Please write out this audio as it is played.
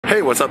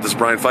Hey, what's up? This is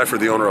Brian Pfeiffer,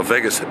 the owner of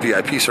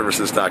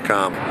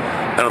VegasVIPServices.com.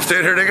 And I'm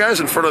standing here today, guys,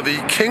 in front of the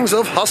Kings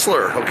of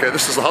Hustler. Okay,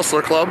 this is the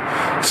Hustler Club.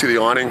 You see the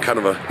awning, kind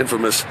of an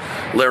infamous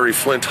Larry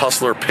Flynt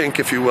Hustler pink,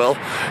 if you will.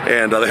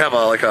 And they have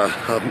like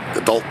a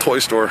adult toy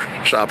store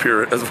shop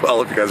here as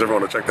well, if you guys ever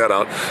want to check that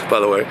out,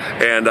 by the way.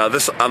 And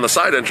this on the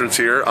side entrance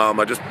here,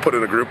 I just put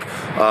in a group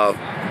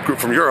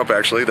from Europe,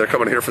 actually. They're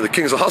coming here for the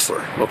Kings of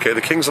Hustler. Okay, the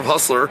Kings of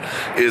Hustler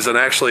is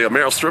actually a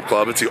male strip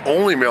club. It's the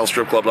only male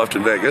strip club left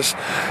in Vegas,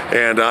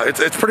 and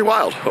it's pretty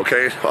wild.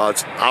 Okay,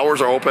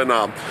 hours are open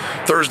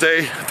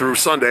Thursday through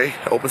Sunday.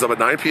 It opens up at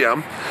 9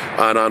 p.m.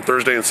 and on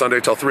Thursday and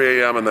Sunday till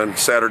 3 a.m. and then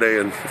Saturday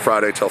and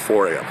Friday till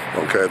 4 a.m.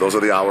 Okay, those are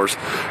the hours.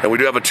 And we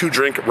do have a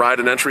 2-drink ride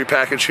and entry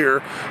package here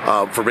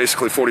for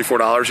basically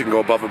 $44. You can go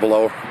above and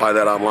below, buy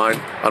that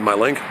online on my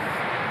link.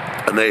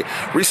 And they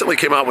recently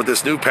came out with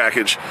this new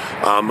package.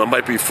 It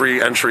might be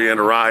free entry and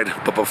a ride,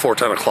 but before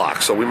 10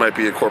 o'clock. So we might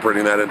be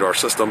incorporating that into our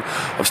system.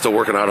 I'm still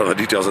working out on the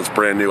details. It's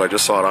brand new. I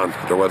just saw it on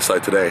their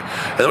website today.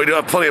 And then we do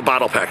have plenty of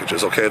bottle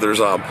packages. Okay, there's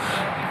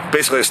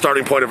basically a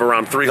starting point of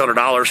around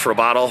 $300 for a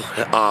bottle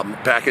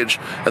package,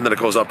 and then it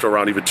goes up to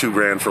around even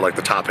 $2,000 for like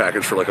the top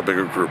package for like a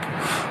bigger group.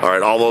 All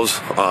right, all those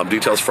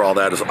details for all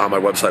that is on my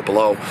website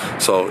below.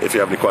 So if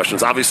you have any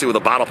questions, obviously with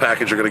a bottle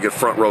package, you're going to get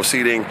front row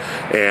seating,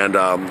 and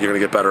you're going to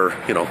get better,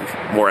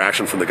 more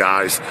action from the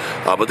guys.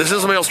 But this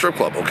is a male strip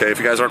club. Okay, if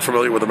you guys aren't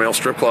familiar with a male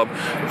strip club,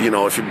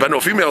 if you've been to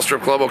a female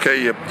strip club,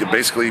 okay, you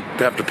basically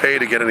have to pay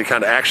to get any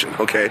kind of action.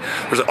 Okay,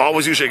 there's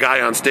always usually a guy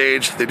on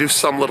stage. They do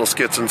some little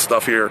skits and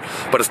stuff here,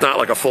 but it's not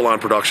like a full-on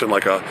production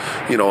like a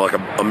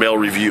male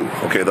review.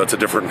 Okay, that's a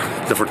different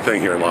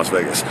thing here in Las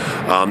Vegas.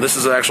 This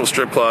is an actual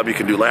strip club. You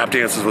can do lap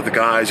dances with the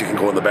guys. You can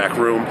go in the back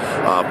room,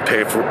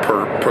 pay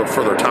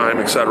for their time,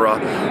 etc.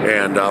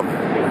 And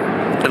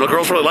the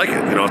girls really like it.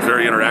 It's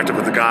very interactive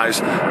with the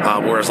guys.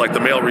 Whereas like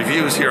the male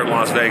reviews here in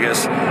Las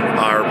Vegas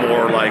are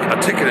more like a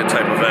ticketed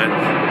type event.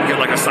 You get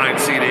like assigned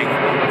seating,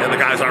 and the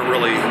guys aren't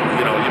really,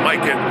 you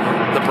might get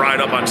the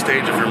bride up on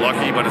stage if you're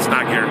lucky, but it's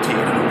not guaranteed.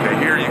 Okay,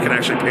 here you can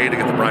actually pay to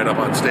get the bride up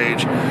on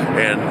stage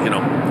and,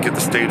 get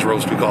the stage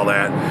roast, we call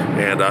that.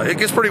 And it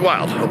gets pretty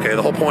wild. Okay,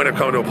 the whole point of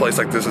coming to a place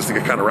like this is to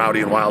get kind of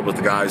rowdy and wild with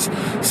the guys.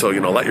 So,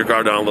 let your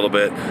guard down a little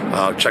bit.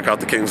 Check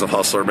out the Kings of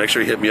Hustler. Make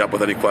sure you hit me up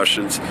with any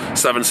questions.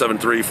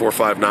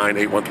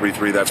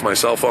 773-459-8133. That's my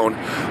cell phone.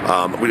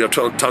 We have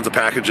tons of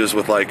packages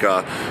with like,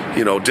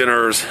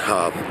 dinners,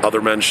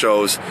 other men's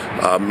shows,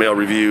 male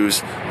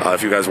reviews.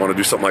 If you guys want to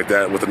do something like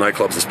that with the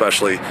nightclubs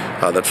especially,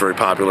 that's very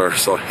popular.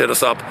 So hit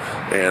us up,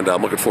 and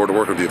I'm looking forward to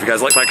working with you. If you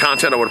guys like my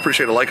content, I would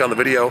appreciate a like on the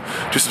video.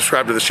 Just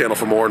subscribe to this channel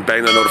for more and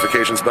bang the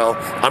notifications bell.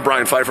 I'm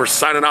Brian Pfeiffer,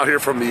 signing out here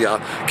from the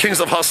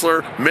Kings of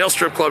Hustler male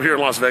strip club here in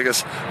Las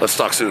Vegas. Let's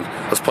talk soon.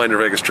 Let's plan your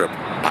Vegas trip.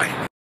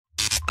 Bye.